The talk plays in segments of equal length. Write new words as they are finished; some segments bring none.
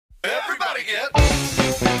we get.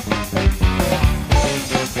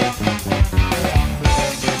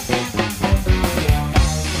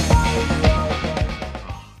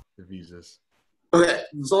 The visas. Okay,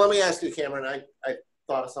 so let me ask you, Cameron. I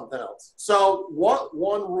thought of something else. So, what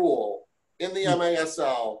one rule in the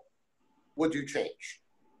MASL would you change?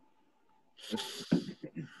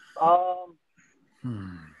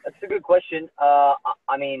 That's a good question.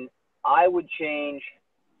 I mean, I would change.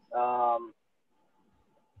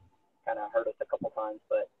 Kind of heard us a couple times,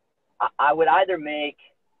 but I would either make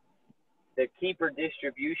the keeper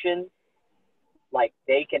distribution like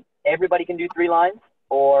everybody can do 3 lines,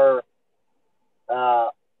 or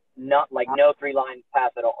not like no 3 line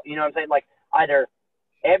pass at all. You know what I'm saying? Like either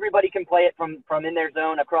everybody can play it from in their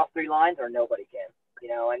zone across 3 lines, or nobody can. You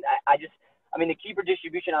know, and I mean the keeper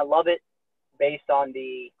distribution, I love it based on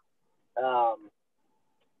the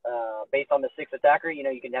 6 attacker. You know,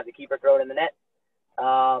 you can have the keeper throw it in the net.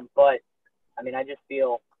 But I mean, I just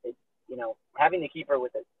feel it, you know, having the keeper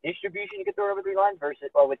with the distribution, you could throw over 3 lines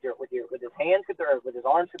versus, or with his hands could throw, with his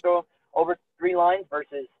arms could throw over 3 lines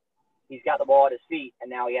versus he's got the ball at his feet and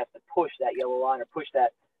now he has to push that yellow line or push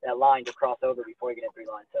that line to cross over before he gets 3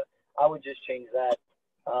 lines. So I would just change that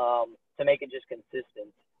to make it just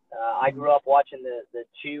consistent. I grew up watching the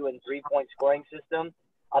 2 and 3 point scoring system.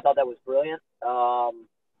 I thought that was brilliant.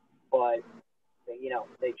 But you know,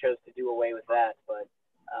 they chose to do away with that. But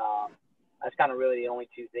that's kind of really the only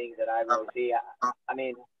 2 things that I really see. I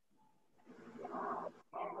mean,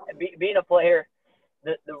 being a player,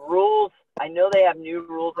 the rules, I know they have new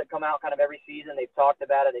rules that come out kind of every season. They've talked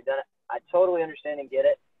about it. They've done it. I totally understand and get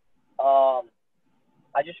it.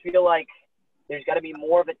 I just feel like there's got to be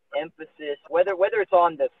more of an emphasis, whether it's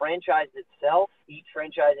on the franchise itself, each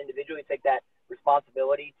franchise individually take that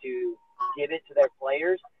responsibility to give it to their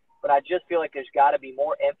players. But I just feel like there's got to be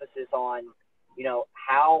more emphasis on, you know,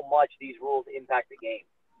 how much these rules impact the game.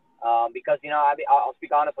 Because, you know, I'll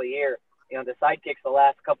speak honestly here. You know, the Sidekicks the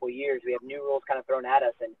last couple of years, we have new rules kind of thrown at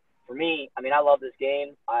us. And for me, I mean, I love this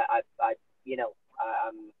game. I'm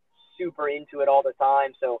super into it all the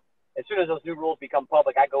time. So as soon as those new rules become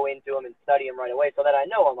public, I go into them and study them right away so that I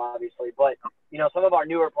know them, obviously. But, you know, some of our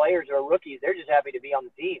newer players who are rookies, they're just happy to be on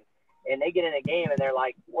the team. And they get in a game and they're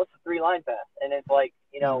like, what's the 3 line pass? And it's like,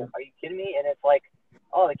 you know, are you kidding me? And it's like,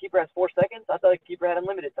 oh, the keeper has 4 seconds? I thought the keeper had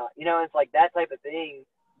unlimited time. You know, it's like that type of thing.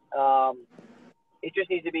 It just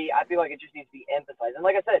needs to be, I feel like it just needs to be emphasized. And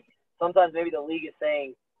like I said, sometimes maybe the league is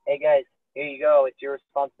saying, hey, guys, here you go. It's your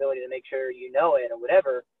responsibility to make sure you know it or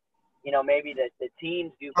whatever. You know, maybe the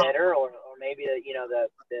teams do better or maybe,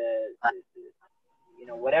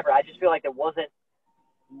 whatever. I just feel like there wasn't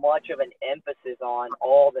much of an emphasis on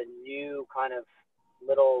all the new kind of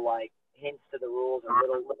little like hints to the rules or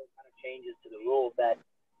little kind of changes to the rules that,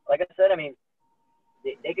 like I said, I mean,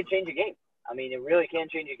 they could change a game. I mean, it really can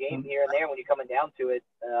change a game here and there when you're coming down to it.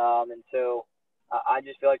 And so I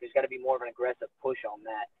just feel like there's got to be more of an aggressive push on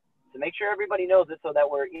that to make sure everybody knows it so that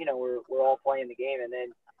we're all playing the game. And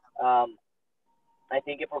then I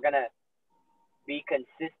think if we're going to be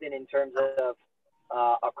consistent in terms of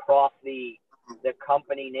across the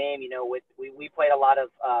company name, you know, we played a lot of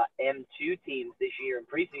M2 teams this year in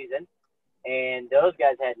preseason, and those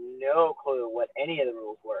guys had no clue what any of the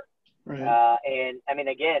rules were. Right. And I mean,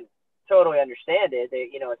 again, totally understand it. They,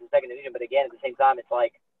 you know, it's a second division, but again, at the same time, it's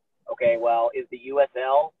like, okay, well, is the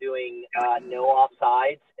USL doing no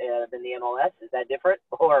offsides than the MLS? Is that different?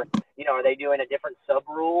 Or, you know, are they doing a different sub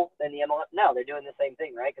rule than the MLS? No, they're doing the same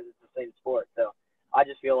thing, right? Because it's the same sport. So I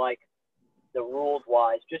just feel like the rules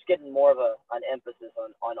wise, just getting more of an emphasis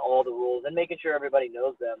on all the rules and making sure everybody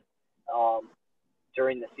knows them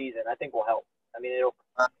during the season, I think will help. I mean, it'll,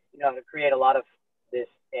 you know, create a lot of this,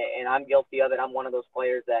 and I'm guilty of it. I'm one of those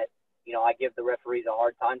players that, you know, I give the referees a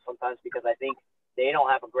hard time sometimes because I think they don't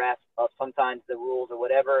have a grasp of sometimes the rules or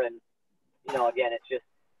whatever. And, you know, again, it's just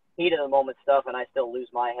heat of the moment stuff, and I still lose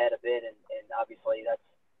my head a bit. And obviously that's,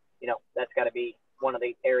 you know, that's got to be one of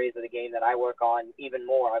the areas of the game that I work on even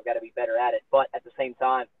more. I've got to be better at it. But at the same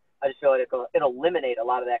time, I just feel like it'll eliminate a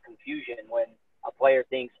lot of that confusion when a player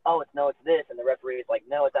thinks, oh, it's this, and the referee is like,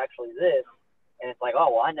 no, it's actually this. And it's like,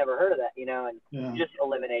 oh, well, I never heard of that, you know, and just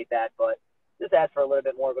eliminate that. But just adds for a little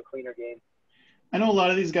bit more of a cleaner game. I know a lot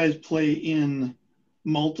of these guys play in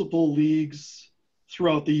multiple leagues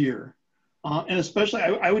throughout the year. And especially,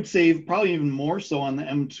 I would say probably even more so on the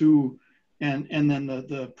M2 and then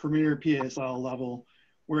the Premier PSL level,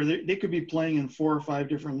 where they could be playing in 4 or 5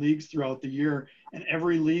 different leagues throughout the year, and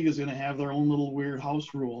every league is going to have their own little weird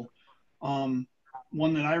house rule.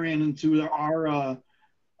 One that I ran into are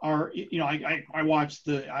you know, I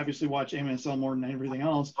obviously watch MSL more than everything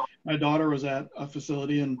else. My daughter was at a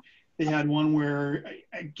facility, and they had one where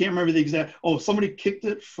I can't remember the exact. Oh, somebody kicked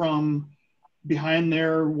it from behind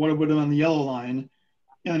their what would have been on the yellow line,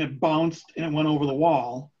 and then it bounced and it went over the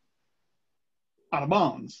wall out of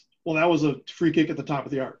bounds. Well, that was a free kick at the top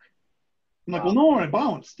of the arc. I'm like, well, no, it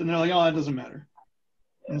bounced, and they're like, oh, that doesn't matter.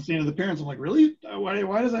 And it's, the parents, I'm like, really?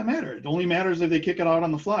 Why does that matter? It only matters if they kick it out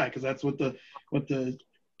on the fly, because that's what the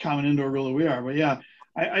common indoor rule we are. But yeah,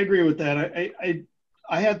 I agree with that.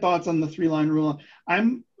 I had thoughts on the 3-line rule.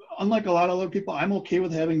 I'm unlike a lot of other people. I'm okay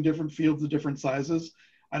with having different fields of different sizes.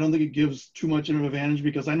 I don't think it gives too much of an advantage,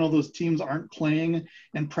 because I know those teams aren't playing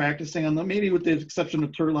and practicing on them. Maybe with the exception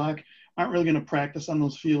of Turlock, aren't really going to practice on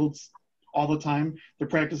those fields all the time. They're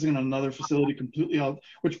practicing in another facility completely out,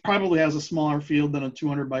 which probably has a smaller field than a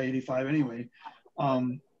 200 by 85 anyway.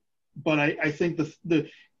 But I think the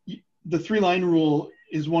 3-line rule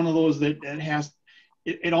is one of those that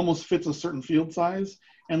it almost fits a certain field size.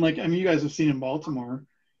 And you guys have seen in Baltimore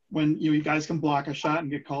when you guys can block a shot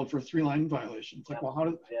and get called for a 3-line violation. It's like,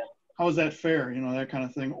 well, how is that fair? That kind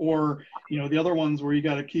of thing. Or, the other ones where you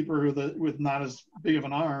got a keeper with not as big of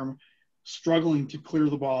an arm struggling to clear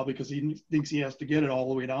the ball because he thinks he has to get it all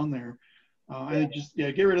the way down there. I just,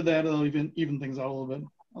 get rid of that. It'll even things out a little bit.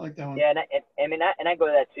 I like that one. Yeah, and I go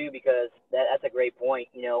to that too, because that's a great point.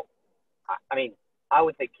 I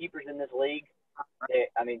would say keepers in this league,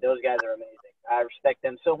 those guys are amazing. I respect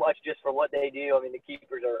them so much just for what they do. The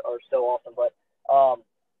keepers are so awesome. But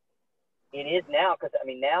it is now, because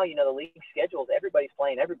now the league schedules, everybody's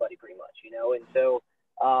playing everybody pretty much, and so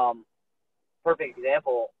perfect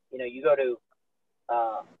example. You go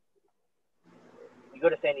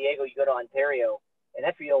to San Diego, you go to Ontario, and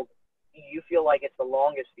that field, you feel like it's the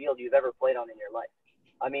longest field you've ever played on in your life.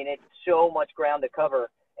 It's so much ground to cover,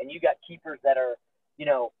 and you got keepers that are,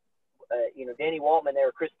 Danny Waltman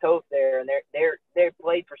there, Chris Toth there, and they're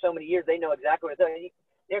played for so many years, they know exactly what they're doing.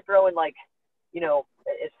 They're throwing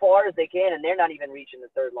as far as they can, and they're not even reaching the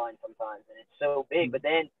 3rd line sometimes, and it's so big. But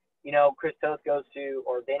then, Chris Toth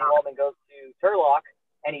or Danny Waltman goes to Turlock,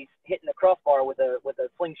 and he's hitting the crossbar with a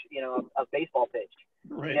sling, a baseball pitch,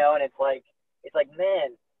 right. And it's like,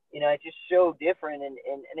 man, it's just so different. And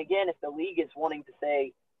again, if the league is wanting to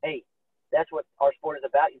say, hey, that's what our sport is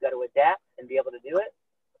about, you've got to adapt and be able to do it,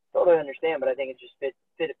 totally understand. But I think it just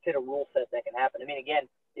fit a rule set that can happen. Again,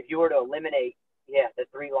 if you were to eliminate, the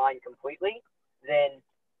 3-line completely, then,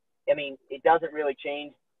 it doesn't really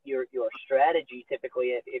change your strategy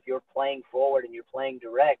typically if you're playing forward and you're playing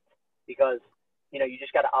direct, because you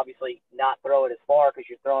just got to obviously not throw it as far because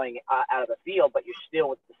you're throwing out of the field, but you're still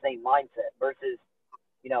with the same mindset versus,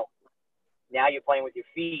 now you're playing with your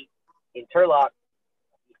feet. In Turlock,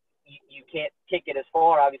 you can't kick it as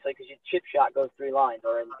far, obviously, because your chip shot goes 3 lines,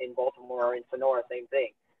 or in Baltimore or in Sonora, same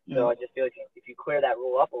thing. Yeah. So I just feel like if you clear that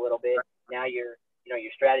rule up a little bit, now your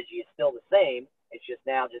strategy is still the same. It's just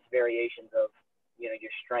now just variations of,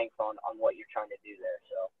 your strength on what you're trying to do there.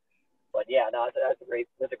 So, but yeah, no, that's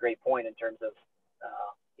a great point in terms of,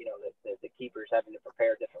 the keepers having to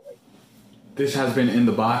prepare differently. This has been In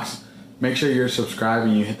The Box. Make sure you're subscribed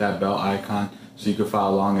and you hit that bell icon so you can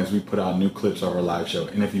follow along as we put out new clips of our live show.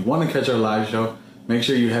 And if you want to catch our live show, make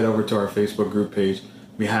sure you head over to our Facebook group page.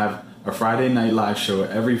 We have a Friday night live show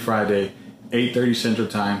every Friday, 8:30 Central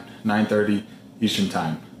Time, 9:30 Eastern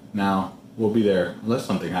Time. Now, we'll be there unless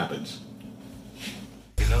something happens.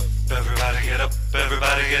 Get up, everybody get up,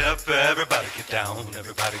 everybody get up, everybody get down,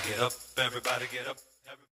 everybody get up, everybody get up.